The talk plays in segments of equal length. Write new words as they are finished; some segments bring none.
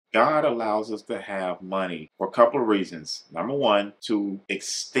God allows us to have money for a couple of reasons. Number one, to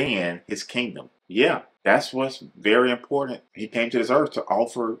extend his kingdom. Yeah, that's what's very important. He came to this earth to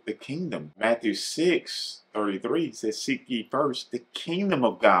offer the kingdom. Matthew 6:33 says, seek ye first the kingdom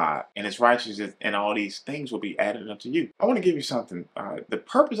of God and his righteousness, and all these things will be added unto you. I want to give you something. The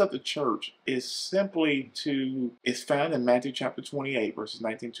purpose of the church is simply it's found in Matthew chapter 28, verses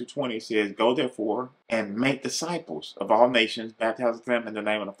 19 to 20. It says, go therefore and make disciples of all nations, baptizing them in the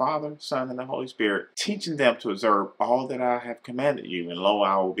name of the Father, Son, and the Holy Spirit, teaching them to observe all that I have commanded you. And lo,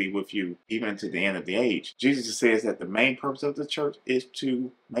 I will be with you even unto the end of the age. Jesus says that the main purpose of the church is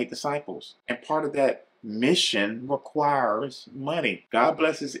to make disciples. And part of that mission requires money. God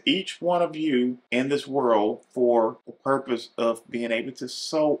blesses each one of you in this world for the purpose of being able to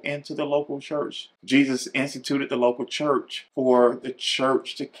sow into the local church. Jesus instituted the local church for the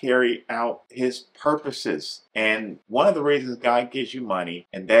church to carry out his purposes. And one of the reasons God gives you money,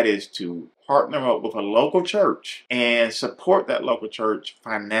 and that is to partner up with a local church and support that local church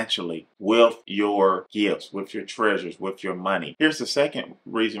financially with your gifts, with your treasures, with your money. Here's the second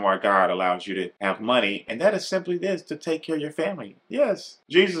reason why God allows you to have money, and that is simply this: to take care of your family. Yes,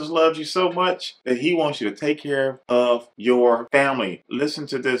 Jesus loves you so much that he wants you to take care of your family. Listen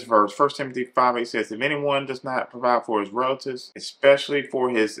to this verse. 1 Timothy 5:8 says, if anyone does not provide for his relatives, especially for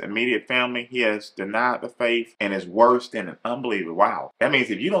his immediate family, he has denied the faith and is worse than an unbeliever. Wow. That means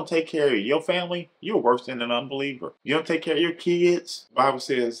if you don't take care of your family, you're worse than an unbeliever. You don't take care of your kids, the Bible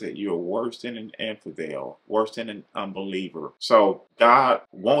says that you're worse than an infidel, worse than an unbeliever. So God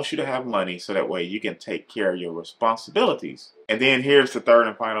wants you to have money so that way you can take care of your responsibilities. And then here's the third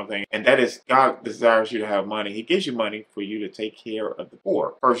and final thing, and that is God desires you to have money. He gives you money for you to take care of the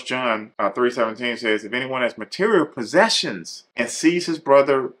poor. 1 John 3:17 says, if anyone has material possessions and sees his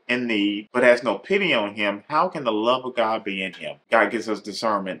brother in need but has no pity on him, how can the love of God be in him? God gives us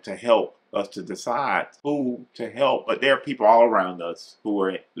discernment to help us to decide who to help, but there are people all around us who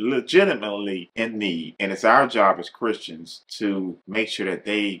are legitimately in need, and it's our job as Christians to make sure that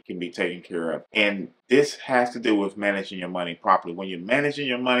they can be taken care of. And this has to do with managing your money properly. When you're managing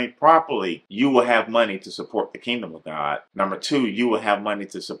your money properly, you will have money to support the kingdom of God. Number two, you will have money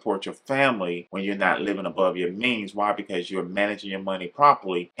to support your family when you're not living above your means. Why? Because you're managing your money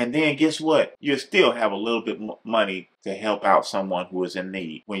properly. And then guess what? You still have a little bit money to help out someone who is in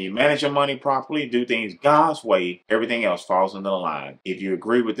need. When you manage your money properly, do things God's way, everything else falls into the line. If you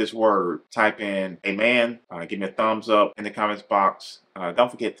agree with this word, type in amen. Give me a thumbs up in the comments box.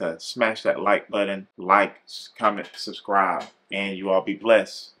 Don't forget to smash that like button, comment, subscribe, and you all be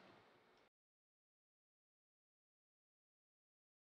blessed.